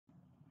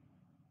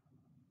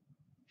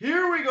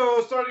Here we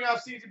go, starting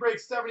off CZ Break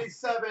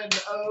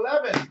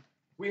 7711.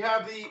 We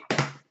have the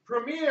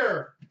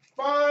Premier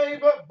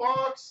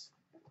 5-box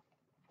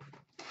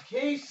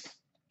case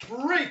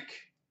break.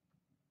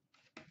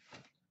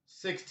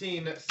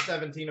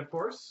 1617, of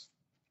course.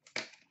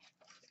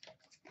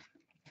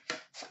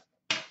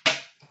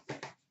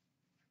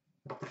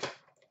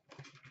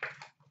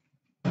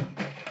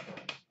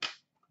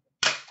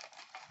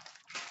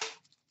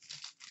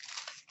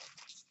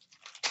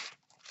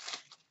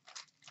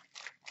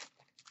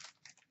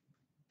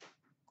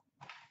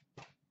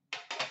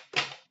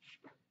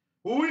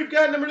 We've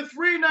got number to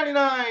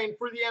 399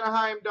 for the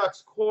Anaheim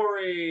Ducks,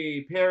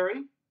 Corey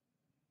Perry.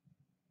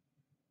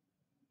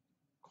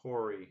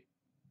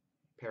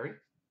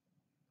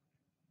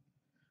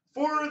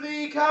 For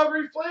the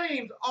Calgary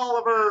Flames,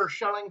 Oliver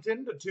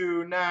Shellington to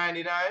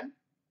 299.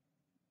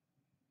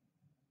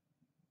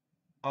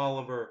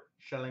 Oliver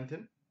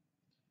Shellington.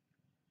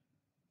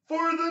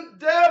 For the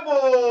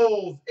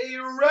Devils, a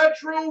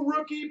retro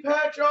rookie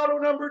patch auto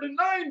number to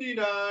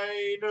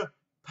 99.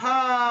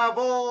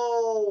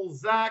 Pavel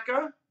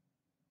Zacha.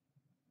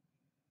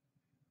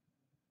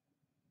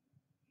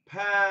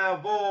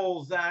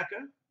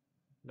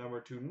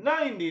 Number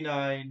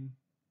 299.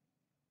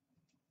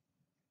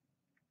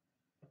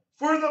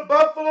 For the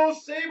Buffalo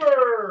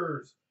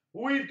Sabres,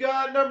 we've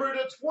got number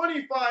to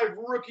 25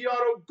 rookie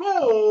auto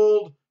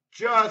gold,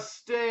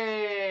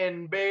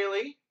 Justin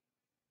Bailey.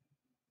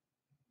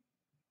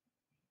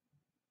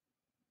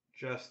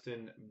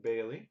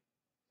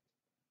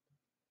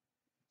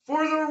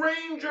 For the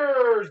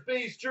Rangers,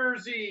 base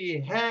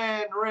jersey,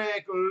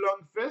 Henrik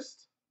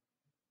Lundqvist.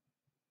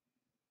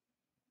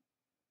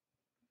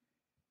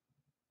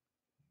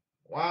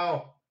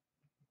 Wow.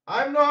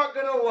 I'm not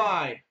going to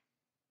lie.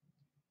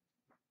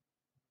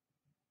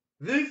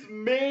 This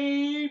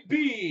may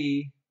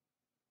be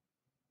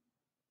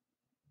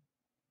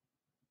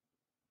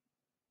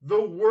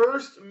the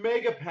worst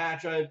mega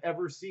patch I've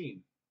ever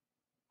seen.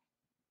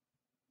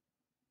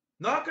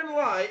 Not going to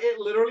lie, it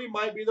literally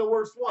might be the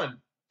worst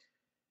one.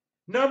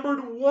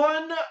 Numbered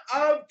 1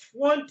 of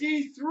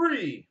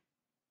 23.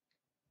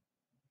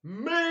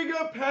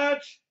 Mega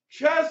patch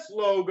chess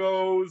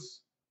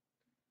logos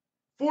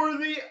for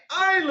the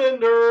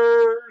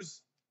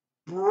Islanders,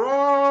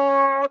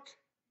 Brock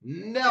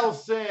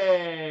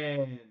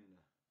Nelson.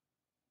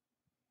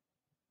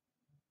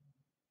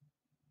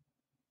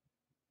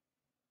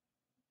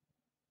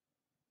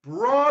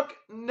 Brock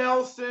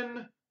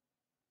Nelson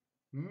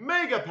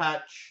mega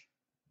patch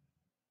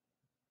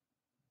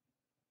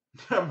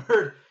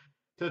numbered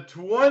to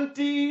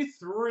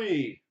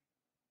 23.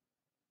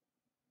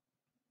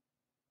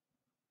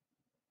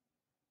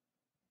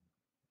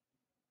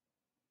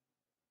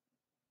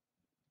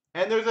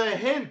 And there's a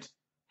hint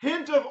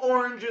of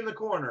orange in the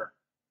corner.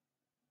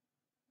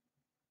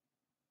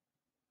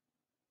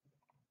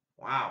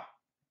 Wow.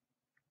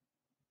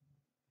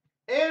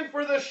 And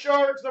for the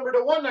Sharks, number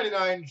to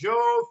 199,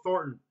 Joe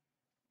Thornton.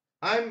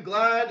 I'm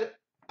glad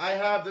I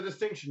have the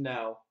distinction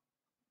now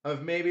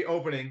of maybe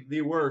opening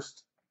the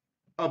worst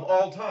of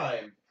all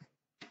time.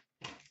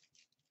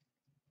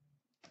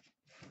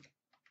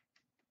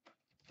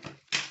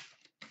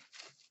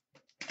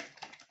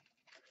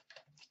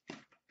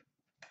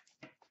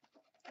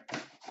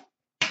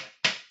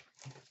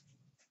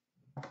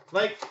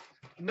 Like,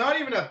 not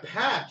even a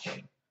patch.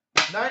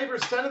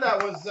 90% of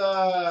that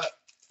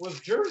was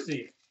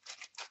jersey.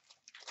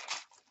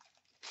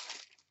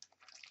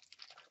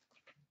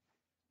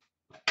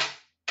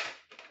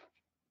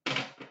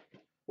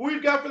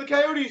 We've got for the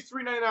Coyotes,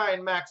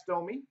 $3.99, Max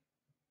Domi.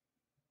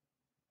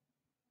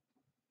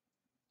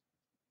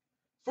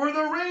 For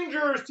the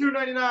Rangers,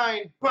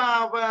 $2.99,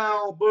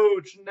 Pavel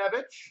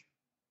Buchnevich.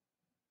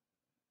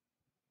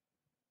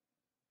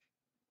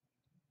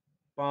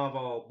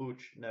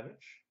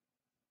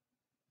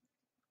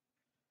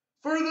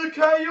 For the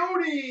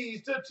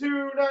Coyotes, to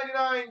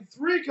 $2.99,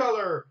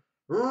 3-color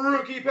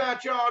rookie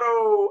patch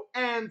auto,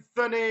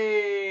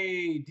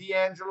 Anthony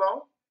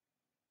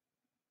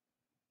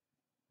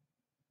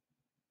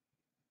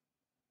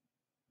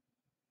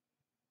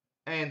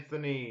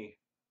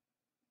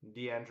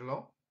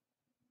DeAngelo.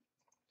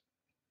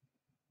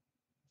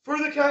 For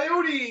the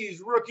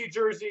Coyotes, rookie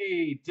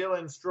jersey,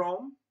 Dylan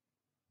Strome.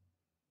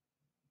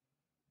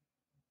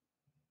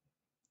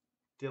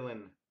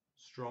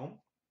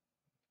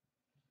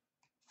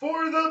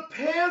 For the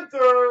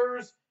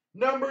Panthers,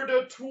 number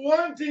to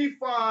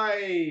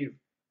 25,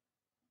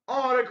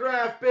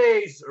 autograph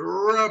base,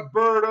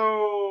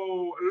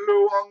 Roberto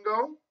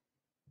Luongo.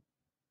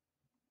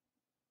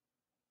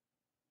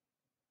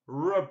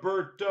 Out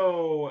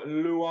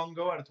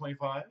of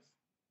 25.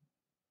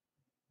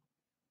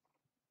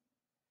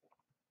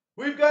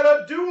 We've got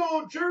a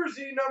dual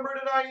jersey number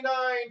to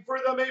 99 for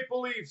the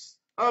Maple Leafs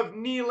of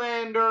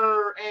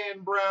Nylander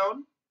and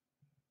Brown.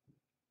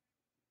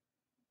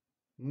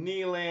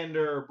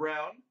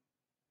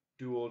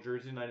 Dual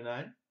jersey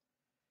 99.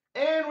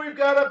 And we've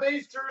got a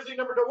base jersey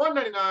number to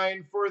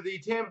 199 for the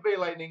Tampa Bay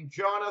Lightning,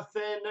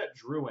 Jonathan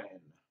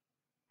Drouin.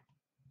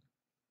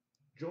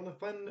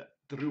 Jonathan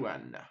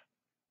Drouin.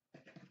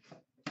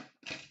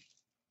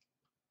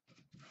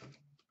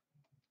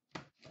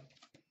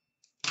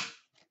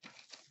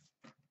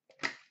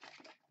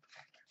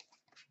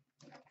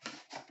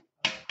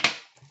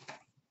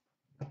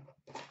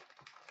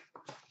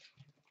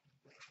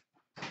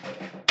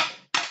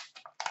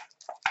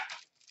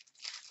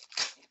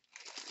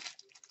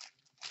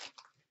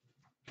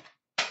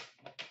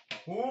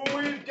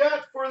 We've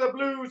got for the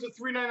Blues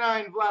a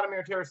 $3.99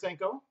 Vladimir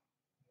Tarasenko.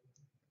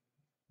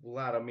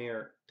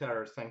 Vladimir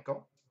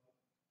Tarasenko.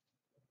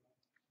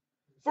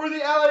 For the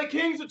LA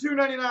Kings a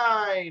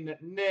 $2.99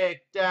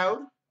 Nick Dowd.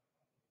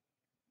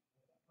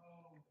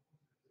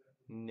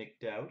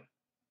 Nick Dowd.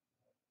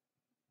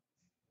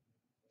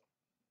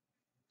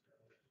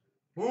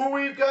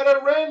 We've got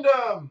a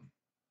random,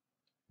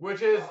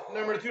 which is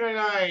number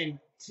 299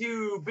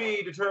 to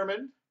be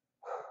determined.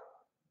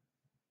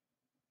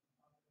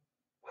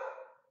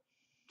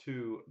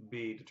 To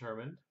be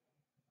determined.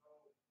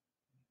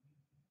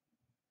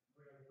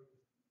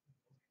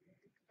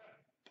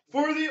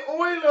 For the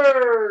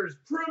Oilers,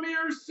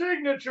 Premier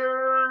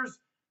Signatures,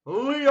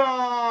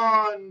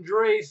 Leon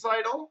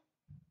Draisaitl.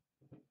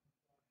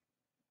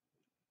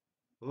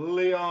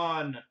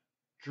 Leon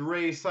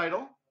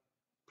Draisaitl,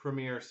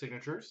 Premier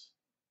Signatures.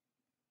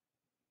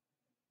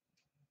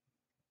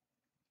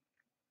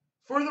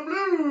 For the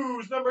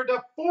Blues, number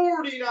to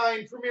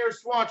 49 Premier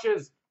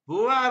Swatches,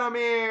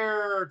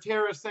 Vladimir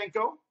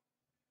Tarasenko.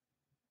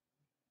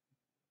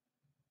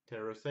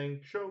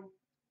 Tarasenko.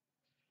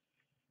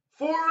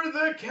 For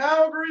the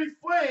Calgary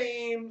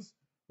Flames,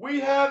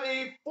 we have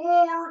a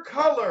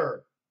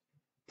 4-color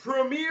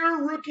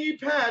Premier Rookie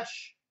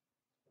Patch,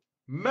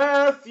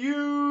 Matthew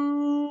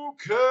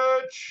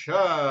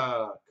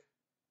Tkachuk.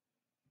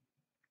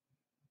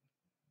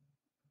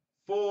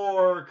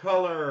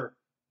 4-color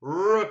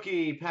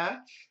Rookie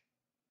Patch,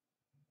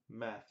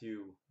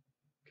 Matthew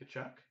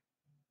Tkachuk.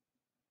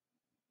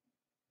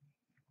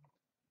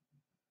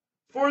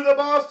 For the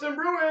Boston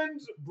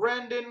Bruins,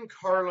 Brandon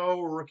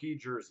Carlo Rookie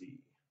Jersey.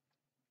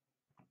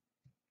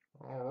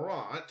 All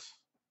right.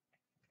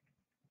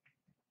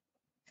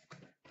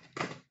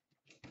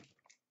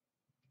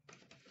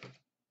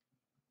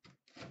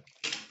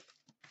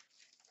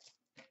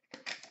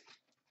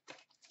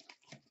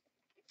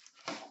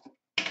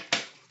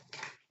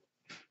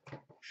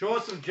 Show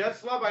us some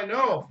Jets love, I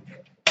know.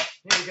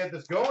 Need to get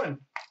this going.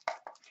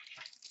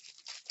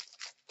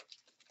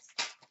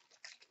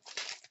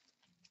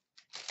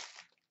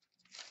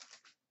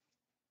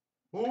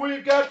 Who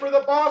we've got for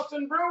the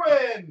Boston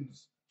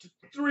Bruins?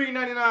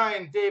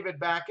 $3.99 David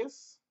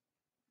Backes.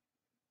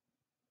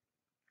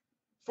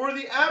 For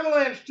the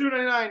Avalanche,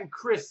 $2.99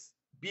 Chris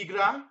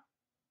Bigra.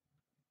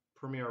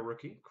 Premier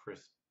Rookie,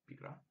 Chris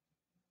Bigra.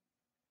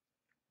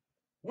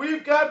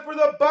 We've got for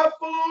the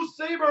Buffalo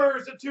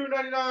Sabres at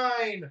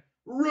 $2.99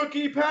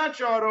 Rookie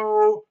Patch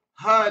Auto,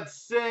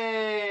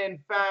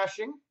 Hudson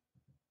Fasching.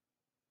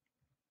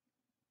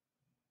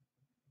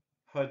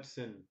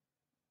 Hudson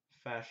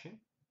Fasching.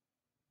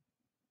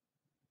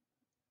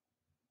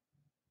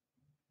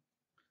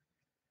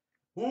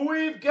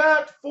 We've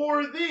got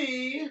for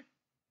the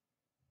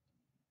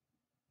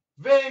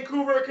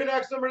Vancouver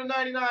Canucks number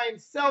 99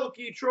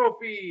 Selke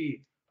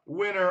Trophy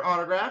winner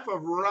autograph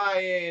of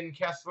Ryan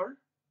Kessler.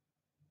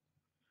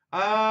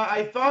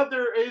 I thought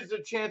there is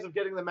a chance of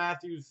getting the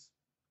Matthews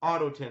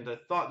auto tint. I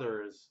thought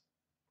there is.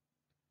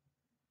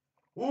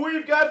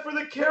 We've got for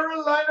the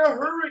Carolina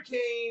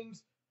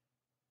Hurricanes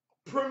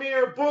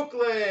Premier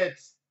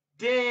Booklets,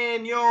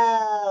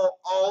 Daniel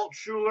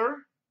Altshuler.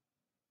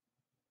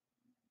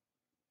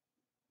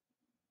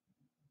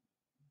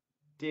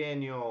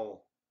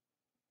 Daniel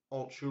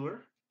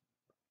Altshuler.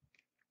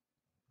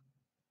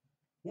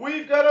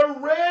 We've got a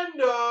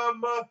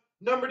random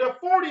number to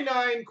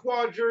 49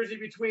 quad jersey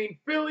between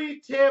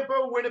Philly,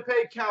 Tampa,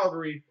 Winnipeg,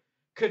 Calgary,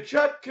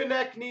 Tkachuk,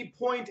 Konechny,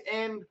 Point,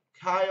 and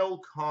Kyle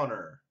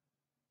Connor.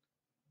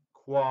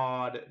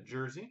 Quad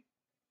jersey.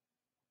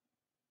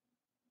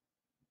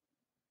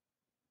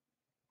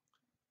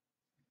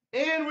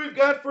 And we've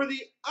got for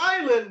the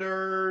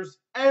Islanders,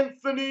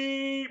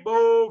 Anthony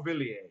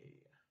Beauvillier.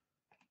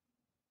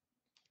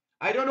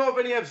 I don't know if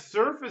any have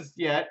surfaced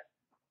yet,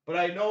 but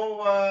I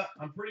know,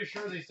 I'm pretty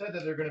sure they said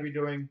that they're going to be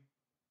doing.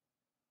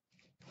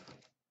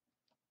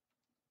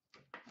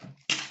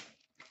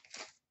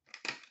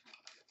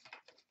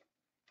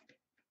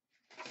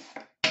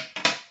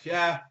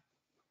 Yeah.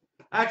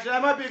 Actually,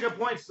 that might be a good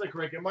point, Slick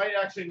Rick. It might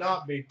actually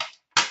not be.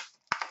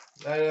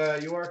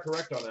 You are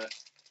correct on that.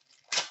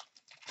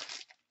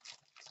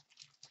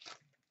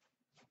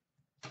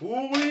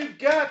 We've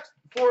got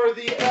for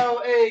the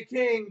LA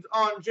Kings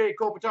on Jake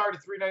Kopitar to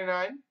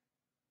 $3.99.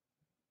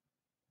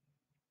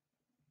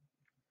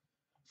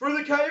 For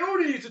the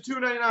Coyotes, a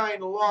 $2.99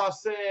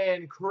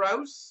 Lawson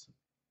Crouse.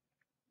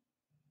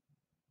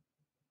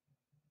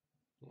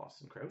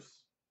 Lawson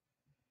Crouse.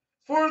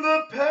 For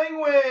the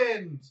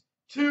Penguins,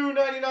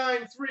 $2.99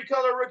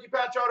 3-color rookie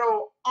patch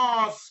auto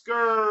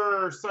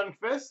Oscar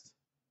Sundqvist.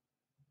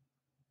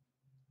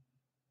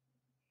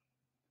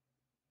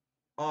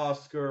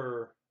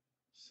 Oscar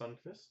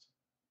Sundqvist.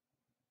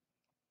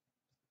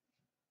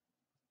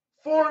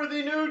 For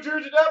the New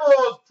Jersey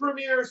Devils,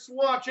 premier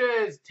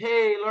swatches,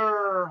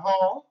 Taylor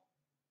Hall.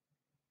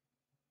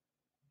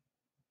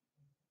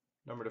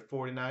 Number to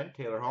 49,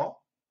 Taylor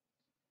Hall.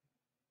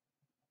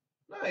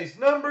 Nice.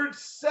 Numbered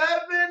 7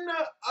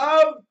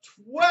 of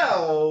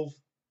 12.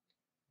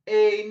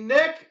 A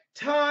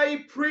necktie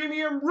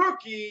premium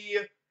rookie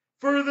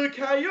for the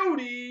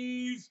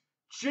Coyotes,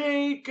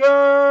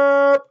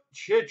 Jacob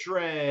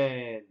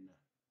Chychrun.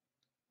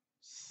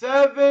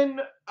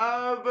 7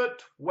 of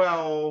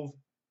 12,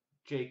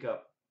 Jacob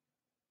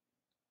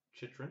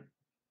Chychrun.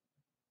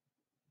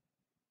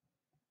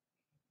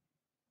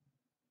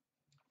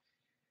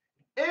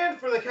 And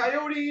for the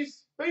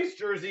Coyotes, base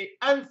jersey,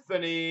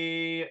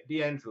 Anthony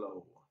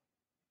DeAngelo.